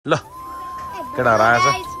केटाहरु आएछ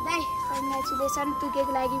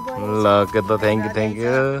ल के त थ्यांक यू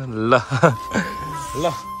ल ल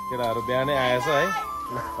केटाहरु बिहानै आएछ है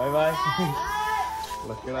ल बाइ बाइ ल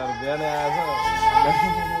केटाहरु बिहानै आएछ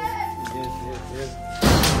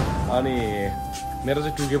अनि मेरो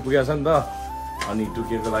चाहिँ टुके पुगेछ नि त अनि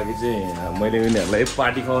टुकेको लागि चाहिँ मैले उनीहरुलाई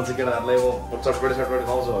पार्टी खुवाउँछु केटाहरुलाई म चटपटे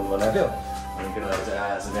खुवाउँछु भनेको थियो अनि केटाहरु चाहिँ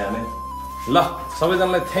आएछ बिहानै ल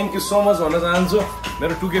सबैजनालाई थ्यांक यू सो मच भन्न चाहन्छु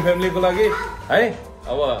मेरो टुके फ्यामिलीको लागि है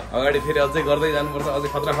अब अगाडि फेरि अझै गर्दै जानुपर्छ अझै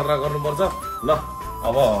खतरा गर्नुपर्छ ल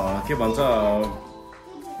अब के भन्छ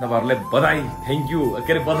तपाईहरुलाई बधाई थ्यांक यू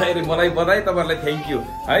के अरे बधाई रे मलाई बधाई तपाईहरुलाई थ्यांक यू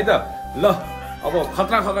है त ल अब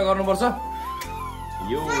खतरा गर्नुपर्छ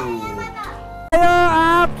यो आयो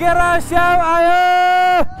आपके रास्याउ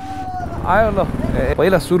आयो ल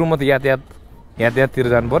पहिला सुरुमा त यातायाततिर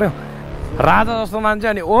जानु पर्यो राजा जस्तो मान्छे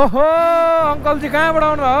अनि ओहो अंकल जी कहाँबाट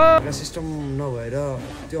आउनु भयो सिस्टम नभएर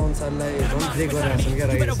त्यो अनुसारलाई रन ब्रेक गरेर छन् के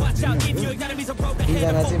राखेको छ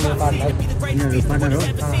तीनजना चाहिँ मेरो पार्टनर हो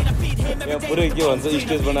यहाँ पुरै के भन्छ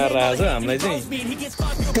स्टेज बनाएर आएको छ हामीलाई चाहिँ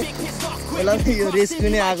मलाई यो रेस्क्यु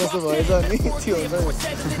नै आएको जस्तो भएछ अनि त्यो हुन्छ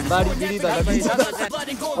बाडी बिडी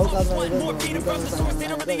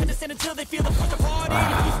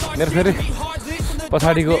मेरो फेरि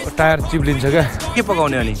पछाडिको टायर चिप्लिन्छ क्या के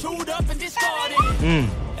पकाउने अनि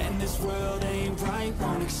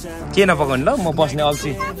के नपकाउने ल म बस्ने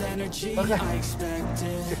अल्छी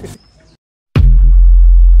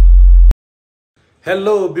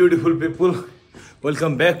hello beautiful people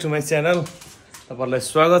welcome back to my channel तपाईहरुलाई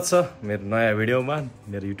स्वागत छ मेरो नयाँ भिडियोमा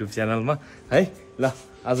मेरो युट्युब च्यानलमा है ल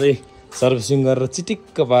आजै सर्भिसिङ गरेर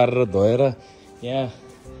चिटिक्क पारेर धोएर यहाँ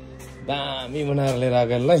दामी बनाएर लिएर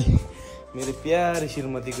आएकोलाई मेरो प्यारी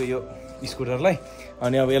श्रीमतीको यो स्कुटरलाई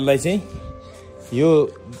अनि अब यसलाई चाहिँ यो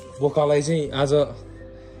बोकालाई चाहिँ आज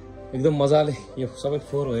एकदम मजाले यो सबै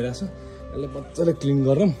फोहोर भइरहेछ यसलाई मजाले क्लिन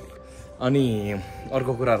गरौँ अनि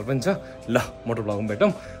अर्को कुराहरु पनि छ ल मोटर ब्लगमा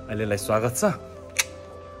भेटौँ अहिलेलाई स्वागत छ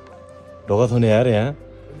ढोका थुन्ने यार यहाँ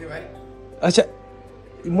अच्छा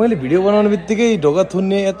मैले भिडियो बनाउने बित्तिकै ढोका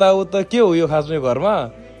थुन्ने यताउता के हो यो खासमा घरमा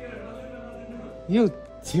यो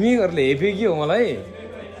छिमेकीहरुले हेपे के हो मलाई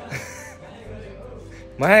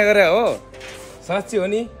माया गरे हो साँच्ची हो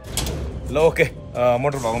नि ल ओके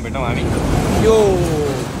मोटर ब्लगमा भेटौँ हामी यो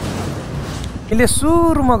यसले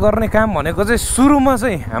सुरुमा गर्ने काम भनेको चाहिँ सुरुमा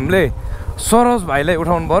चाहिँ हामीले सरोज भाइलाई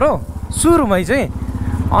उठाउनु पर्यो सुरुमै चाहिँ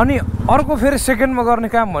अनि अर्को फेरि सेकेन्डमा गर्ने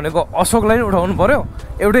काम भनेको अशोकलाई नै उठाउनु पर्यो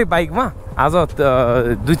एउटै बाइकमा आज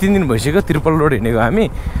 2-3 दिन भइसक्यो त्रिपल रोड हिँडेको हामी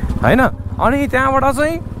हैन अनि त्यहाँबाट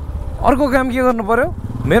चाहिँ अर्को काम के गर्नु पर्यो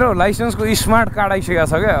मेरो लाइसेन्सको स्मार्ट कार्ड आइसकेको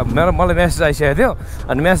छ क्या मलाई मेसेज आइसकेको थियो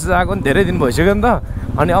अनि मेसेज आएको पनि धेरै दिन भइसक्यो नि त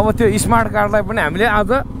अनि अब त्यो स्मार्ट कार्डलाई पनि हामीले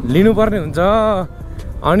आज लिनुपर्ने हुन्छ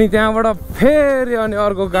अनि त्यहाँबाट फेरि अनि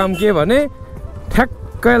अर्को काम के भने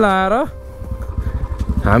ठ्याक्कै लाएर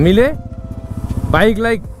हामीले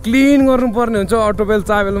बाइकलाई क्लिन गर्नुपर्ने हुन्छ अटोबेल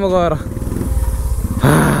चाबेलमा गएर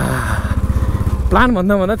प्लान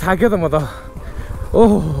भन्दा थाक्यो त म त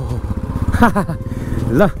ओहो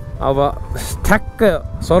ल अब ठ्याक्क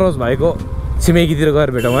सरोज भाइको छिमेकीतिर गएर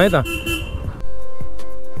भेटौँ है त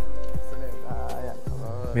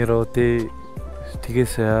मेरो त्यही ठिकै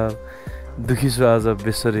छ यार दुखी छु आज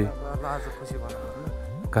बेसरी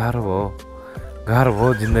गाह्रो भयो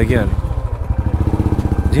जिन्दगी अनि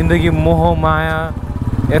जिन्दगी मोह माया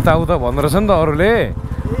यताउता भन्दो रहेछ नि त अरूले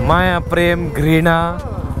माया प्रेम घृणा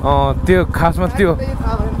त्यो खासमा त्यो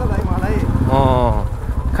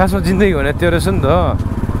खासमा जिन्दगी भने त्यो रहेछ नि त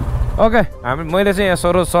ओके मैले चाहिँ यहाँ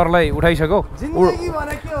सरोज सरलाई उठाइसक्यो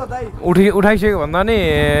उठाइसक्यो भन्दा नि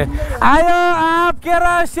आयो आपके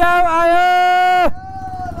रास्याउ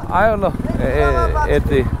आयो ल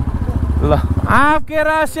यति ल आपके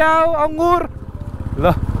रास्याउ अंगुर ल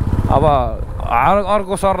अब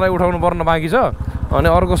अर्को सरलाई उठाउनु पर्न बाँकी छ अनि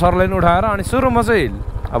अर्को सरलाई पनि उठाएर अनि सुरुमा चाहिँ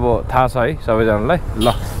अब थाहा छ है सबैजनालाई ल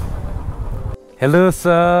हेलो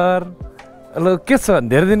सर ल के छ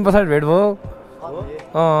धेरै दिन पछाडि भेट भयो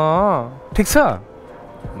ठिक छ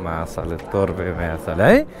मासाले तोर्पे मासाले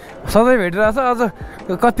है सधैँ भेटिरहेछ अझ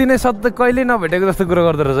कति नै सधैँ कहिले नभेटेको जस्तो कुरो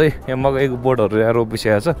गर्दो रहेछ है यहाँ मकैको बोटहरू यहाँ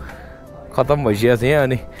रोपिसकेको छ खतम भइसकेको छ यहाँ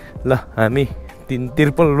अनि ल हामी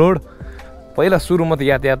त्रिपल रोड पहिला सुरुमा त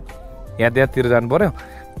यातायाततिर जानु पर्यो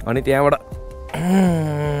अनि त्यहाँबाट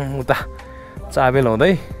उता चाबेल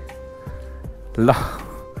हुँदै ल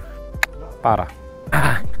पारा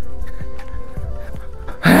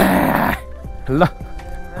ल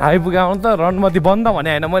आइपुग्यो त रणमती बन्द भने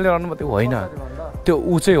होइन मैले रणमती होइन त्यो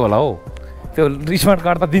ऊ चाहिँ होला हौ त्यो स्मार्ट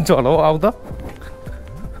कार्ड त दिन्छ होला हौ आऊ त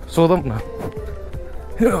सोधौँ न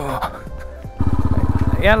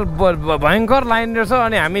यार भयङ्कर लाइन रहेछ।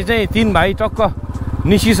 अनि हामी चाहिँ 3 भाइ टक्क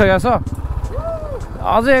निस्किसकेको छ।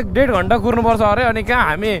 अझै 1.5 घन्टा कुर्नुपर्छ अरे। अनि कहाँ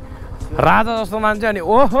हामी राजा जस्तो मान्छे। अनि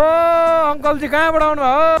ओहो अङ्कल चाहिँ कहाँबाट आउनु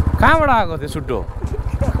भयो? कहाँबाट आएको थियो सुट्टो?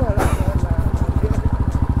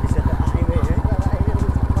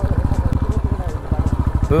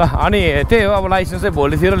 ल अनि त्यही हो अब लाइसेन्स चाहिँ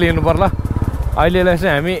भोलितिर लिनु पर्ला। अहिलेलाई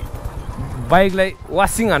चाहिँ हामी बाइकलाई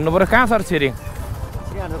वासिङ हान्नु पर्यो। कहाँ छ छिरिङ?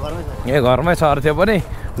 ए घरमै छ अरे त्यो पनि।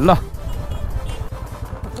 ल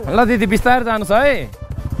ल दिदी बिस्तारै जानु छ है।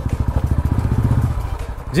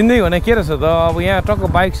 जिन्दगी भने के रहेछ त अब यहाँ टक्क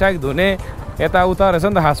बाइक साइक धुने यताउता रहेछ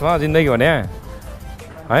नि त खासमा जिन्दगी भने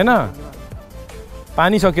होइन।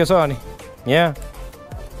 पानी सकिएछ अनि यहाँ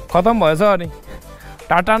खतम भएछ। अनि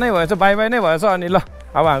टाटा नै भएछ, बाई बाई नै भएछ। अनि ल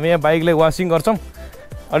अब हामी यहाँ बाइकले वासिङ गर्छौँ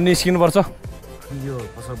अनि निस्किनुपर्छ। यो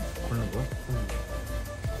पसल खोल्नुभयो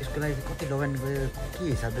यसको लागि कति लगानी भयो के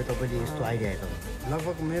हिसाबले तपाईँले यस्तो आइडिया आयो?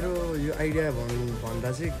 लगभग मेरो यो आइडिया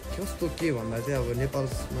भन्दा चाहिँ कस्तो के भन्दा चाहिँ अब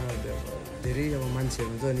नेपालमा धेरै अब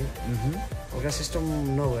मान्छेहरू हुन्छ नि हल्का सिस्टम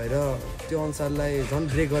नभएर त्यो अनुसारलाई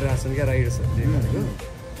झन् ब्रेक गरेर आएको क्या राइडर्सहरूले भनेको।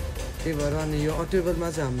 त्यही भएर अनि यो अटोबलमा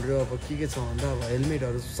चाहिँ हाम्रो अब के छ भन्दा अब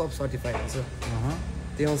हेलमेटहरू सब सर्टिफाइड हुन्छ।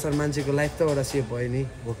 त्यो अनुसार मान्छेको लाइफ त एउटा सेफ भयो नि।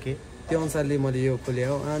 ओके त्यो अनुसारले मैले यो खोलेँ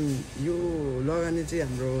हो। अनि यो लगानी चाहिँ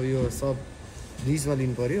हाम्रो यो सब लिजमा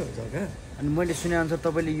लिनु पऱ्यो जग्गा। अनि मैले सुनेअनुसार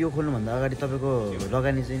तपाईँले यो खोल्नुभन्दा अगाडि तपाईँको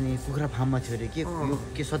लगानी चाहिँ नि कुखुरा फार्ममा थियो अरे के? यो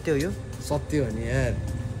के सत्य हो? यो सत्य हो नि यार।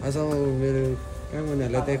 अझ मेरो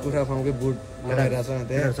कामहरूले त्यही कुखुरा फार्मकै बुट लगाइरहेको छ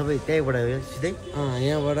त्यहाँ। सबै त्यहीँबाट हो सिधै?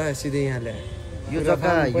 यहाँबाट सिधै यहाँ ल्याए। यो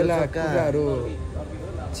जग्गा पहिला कुखुराहरू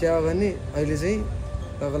छ्यायो भने अहिले चाहिँ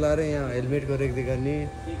तपाईँलाई आएर यहाँ हेलमेटको रेखदेख गर्ने,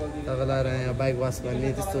 तपाईँलाई आएर यहाँ बाइक वास गर्ने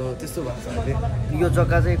त्यस्तो भएको छ अहिले। यो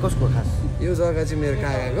जग्गा चाहिँ कसको खास? यो जग्गा चाहिँ मेरो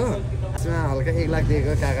काकाको। यसमा हल्का 1 लाख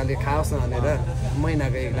दिएको काकाले खाओस् न भनेर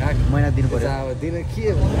महिनाको 1 लाख महिना दिनु पर्यो। अब दिन के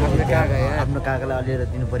आफ्नो काका यहाँ आफ्नो काकालाई अलिअलि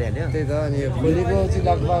दिनु परिहाल्यो। त्यही त। अनि भोलिको चाहिँ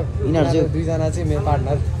लगभग यिनीहरू 2जना चाहिँ मेरो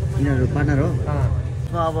पार्टनर। यिनीहरू पार्टनर हो?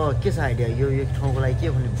 अब के छ आइडिया यो ठाउँको लागि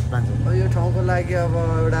के भन्ने प्लान छ? यो ठाउँको लागि अब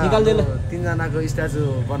एउटा 3जनाको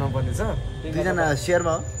स्ट्याचु बनाउनु पर्ने छ। 2जना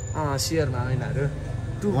सेयरमा हो? सेयरमा यिनीहरू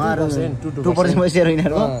 2% सेयर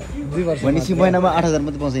यिनीहरू हो? 2 वर्ष भनेपछि महिनामा 8000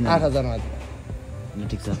 मात्रै पाउँछ? 8000 मात्रै।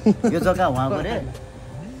 ठिक छ। यो जग्गा उहाँको रे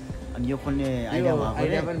अनि यो खोल्ने आइडिया उहाँको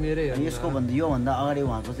रे। अनि यसको भन्दा योभन्दा अगाडि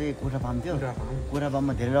उहाँको चाहिँ कुखुरा फार्म थियो। कुखुरा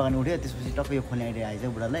फार्ममा धेरै लगानी उठ्यो। त्यसपछि टक्कै यो खोल्ने आइडिया आइज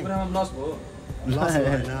बुढालाई।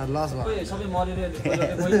 लस भयो सबै मरेर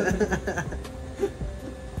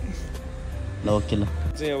ल ओके ल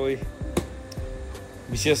चाहिँ अब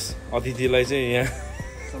विशेष अतिथिलाई चाहिँ यहाँ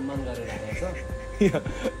सम्मान गरेर राखेको छ।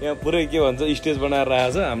 यहाँ पुरै के भन्छ स्टेज बनाएर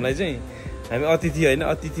राखेको छ हामीलाई चाहिँ। हामी अतिथि होइन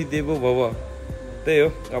अतिथि देवो भव। त्यही हो।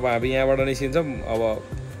 अब हामी यहाँबाट निस्किन्छौँ। अब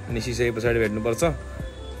निस्किसके पछाडि भेट्नुपर्छ।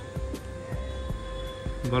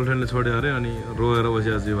 गर्लफ्रेन्डले छोड्यो अरे अनि रोएर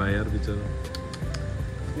बसिरहेको छु भाइ यार बिचरा।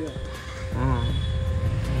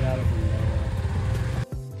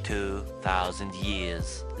 2000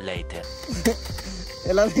 years later.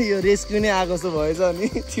 यसलाई यो रेस्क्यु नै आएको जस्तो भएछ नि।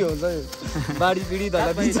 त्यो हुन्छ बाढी पिडी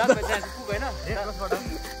धला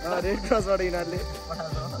रेड क्रसबाट यिनीहरूले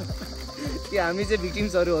कि हामी चाहिँ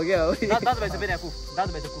भिक्टिम्सहरू हो क्या हो।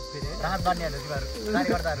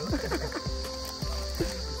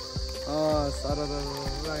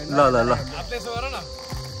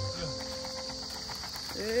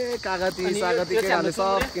 ए कागती सागती केटाहरूले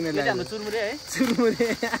सब किनेर ल्यायो। चुरमुरे है? चुरमुरे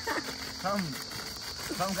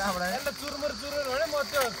चुरमुर भने म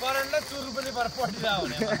त्यो करेन्टलाई चुरु पनि पटिरहेको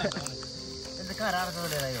हुने। कहाँ राख्छ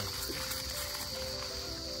लिएर आयो?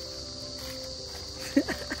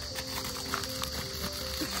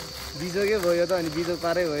 बिजोकै भयो त। अनि बिजो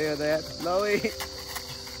पारै भयो त यार। ल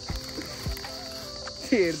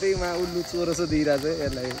हेर्दैमा उल्लु चोरो जस्तो दिइरहेको छ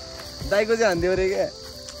यसलाई। दाइको चाहिँ हान्थ्यो अरे क्या।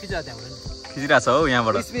 खिचिरहेको छ हौ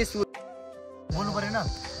यहाँबाट। बोल्नु परेन?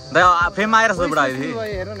 दाइ फेममा आइरहेछ बुढा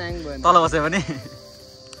हेर न ह्याङ भयो तल बस्यो भने।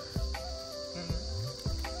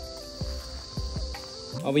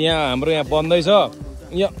 अब यहाँ हाम्रो यहाँ बन्दैछ।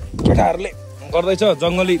 यहाँ केटाहरूले गर्दैछ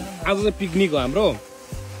जङ्गली। आज चाहिँ पिकनिक हो हाम्रो।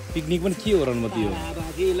 पिकनिक पनि के हो रन त्यो?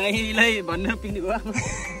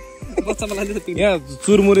 यहाँ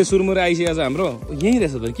चुरमुरे आइसकेको छ हाम्रो। यहीँ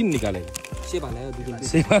रहेछ त किन निकाले?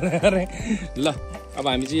 ल अब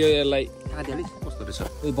हामी चाहिँ यसलाई कस्तो रहेछ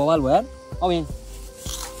बवाल भयो यार। अब यहाँ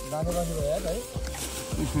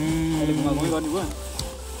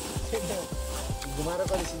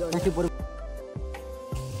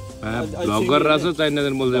भ्लग गरेर रहेछ चाहिने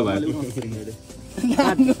बोल्दै भयो।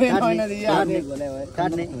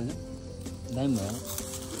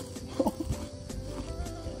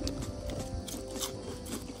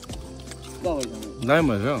 दामी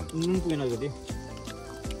भएछ।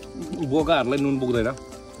 बोकाहरूलाई नुन पुग्दैन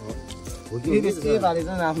के बारे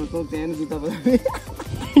चाहिँ आफ्नो तो प्यान्ट जुत्ता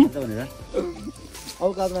भनेर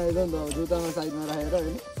औकातमा आइज नि त जुत्तामा साइडमा राखेर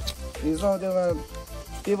होइन हिजो त्योमा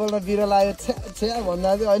टेबलमा बिरल आयो छ्या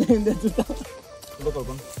भन्दा चाहिँ अहिले जुत्ता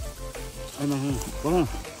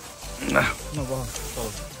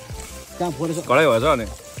कहाँ फोरेछ कडै भएछ अनि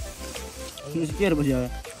के पछि आयो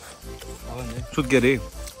सुत्के रे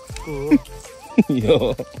यो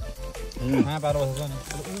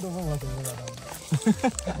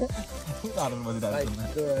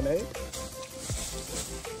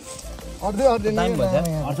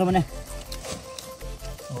अर्छ भने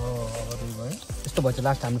यस्तो भएछ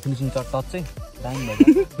लास्ट हाम्रो फिनिसिङ टच चाहिँ दामी भएछ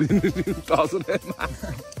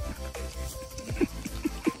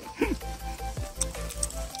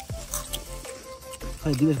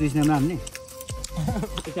खै दिवस कृष्णमा हामीले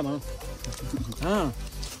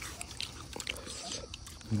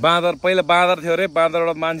बाँदर पहिला बाँदर थियो अरे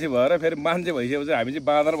बाँदरबाट मान्छे भएर फेरि मान्छे भइसकेपछि हामी चाहिँ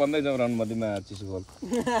बाँदर भन्दै जाउँ रनमतीमा चिसोकोल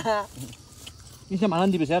कृष्ण भन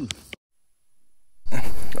नि दिपेश यार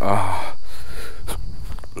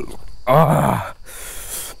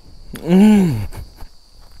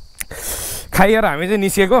खाइएर हामी चाहिँ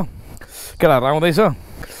निस्किएको केटाहरू आउँदैछ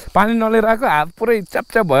पानी नलिएर आएको हात पुरै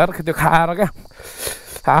च्यापच्याप भयो यार त्यो खाएर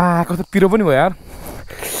क्या कस्तो पिरो पनि भयो यार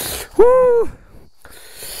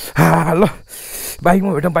ल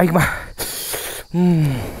बाइकमा भेटौँ बाइकमा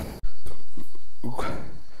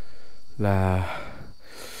ला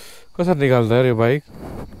कसरी निकाल्दा यो बाइक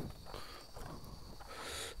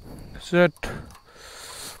सेट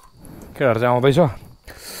केटाहरू चाहिँ आउँदैछ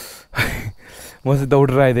म चाहिँ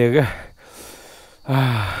दौडेर आइदिएको क्या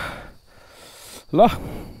ल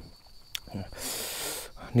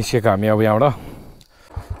निस्केको हामी अब यहाँबाट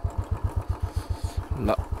ल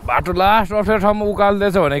बाटो लास्ट अप्ठ्यारो ठाउँमा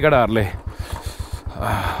उकाल्दैछ भने केटाहरूले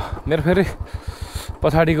मेरो फेरि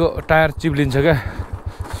पछाडिको टायर चिप्लिन्छ क्या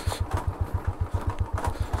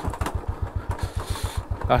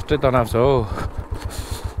लास्टै तनाव छ हो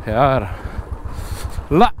यार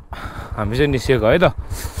ल हामी चाहिँ निस्किएको है त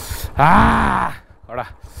एउटा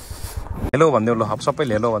हेलो भनिदेऊ ल अब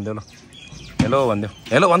सबैले हेलो भनिदेऊ ल हेलो भनिदेऊ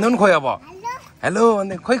हेलो भनिदेऊ नि खोइ अब हेलो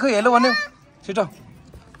भनिदेऊ खोइ हेलो भनिदेऊ छिटो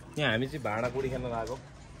यहाँ हामी चाहिँ भाँडाकुडी खेल्न लागेको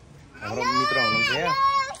हाम्रो मित्र हुनुहुन्छ यहाँ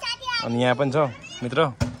अनि यहाँ पनि छ मित्र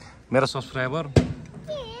मेरो सब्सक्राइबर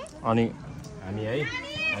अनि हामी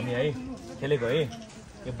है खेलेको है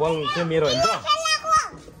यो बल चाहिँ मेरो होइन त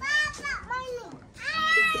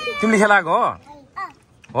तिमीले खेलाएको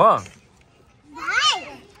हो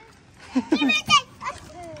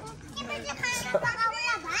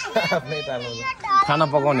खाना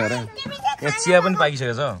पकाउने अरे यहाँ चिया पनि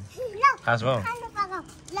पाकिसकेको छ खास भयो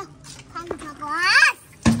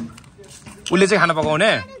उसले चाहिँ खाना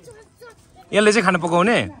पकाउने यसले चाहिँ खाना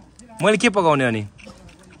पकाउने मैले के पकाउने अनि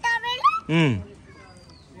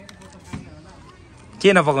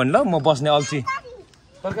के नपकाउने ल म बस्ने अल्छी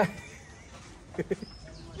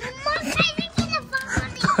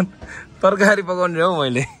तरकारी पकाउने हो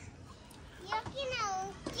मैले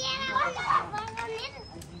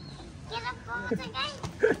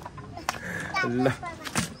ल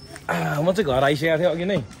म चाहिँ घर आइसकेको थिएँ अघि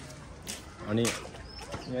नै अनि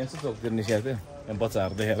यहाँ यसो चोकतिर निस्केको थियो यहाँ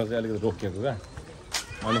बच्चाहरू देखेर चाहिँ अलिकति रोकिएको क्या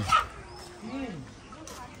अनि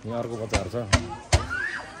यहाँ अर्को बच्चाहरू छ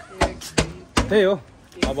त्यही हो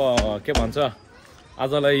अब के भन्छ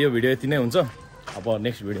आजलाई यो भिडियो यति नै हुन्छ अब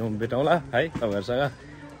नेक्स्ट भिडियोमा भेटौँला है तपाईँहरूसँग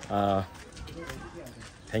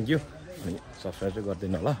थ्याङ्क यू अनि सब्सक्राइब चाहिँ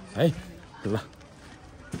गरिदिनु होला है ल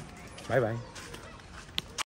बाई बाई